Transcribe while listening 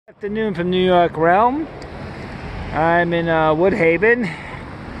Afternoon from New York Realm. I'm in Woodhaven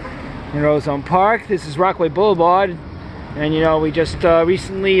in Ozone Park. This is Rockaway Boulevard, and you know, we just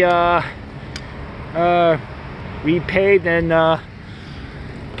recently repaved and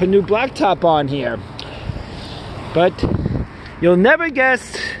put new blacktop on here. But you'll never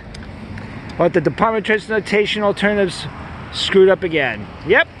guess what the Department of Transportation alternatives screwed up again.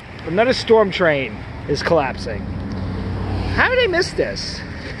 Yep, another storm train is collapsing. How did they miss this?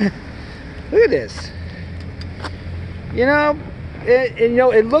 Look at this. You know,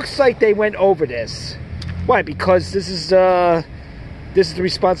 it looks like they went over this. Why? Because this is the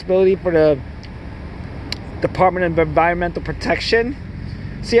responsibility for the Department of Environmental Protection.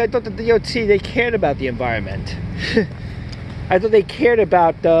 See, I thought the DOT, they cared about the environment. I thought they cared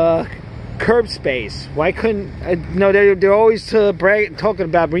about the curb space. Why couldn't? No, they're always talking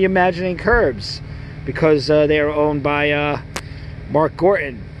about reimagining curbs because they are owned by Mark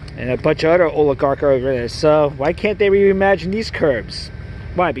Gorton and a bunch of other oligarchs over there. So why can't they reimagine these curbs?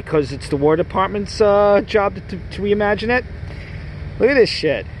 Why? Because it's the War Department's job to reimagine it? Look at this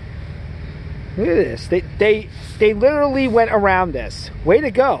shit. Look at this. They literally went around this. Way to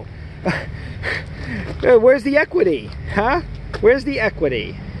go. Where's the equity? Huh? Where's the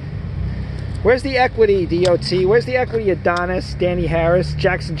equity? Where's the equity, DOT? Where's the equity, Adonis, Danny Harris,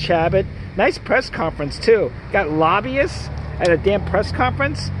 Jackson Chabot? Nice press conference, too. Got lobbyists at a damn press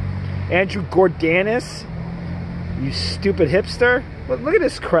conference. Andrew Gordanis, you stupid hipster. Look at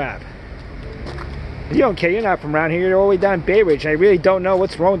this crap. You don't care. You're not from around here. You're all the way down in Bay Ridge. I really don't know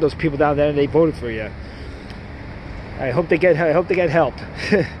what's wrong with those people down there. They voted for you. I hope they get help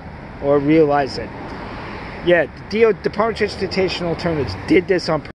or realize it. Yeah, the Department of Transportation Alternatives did this on purpose.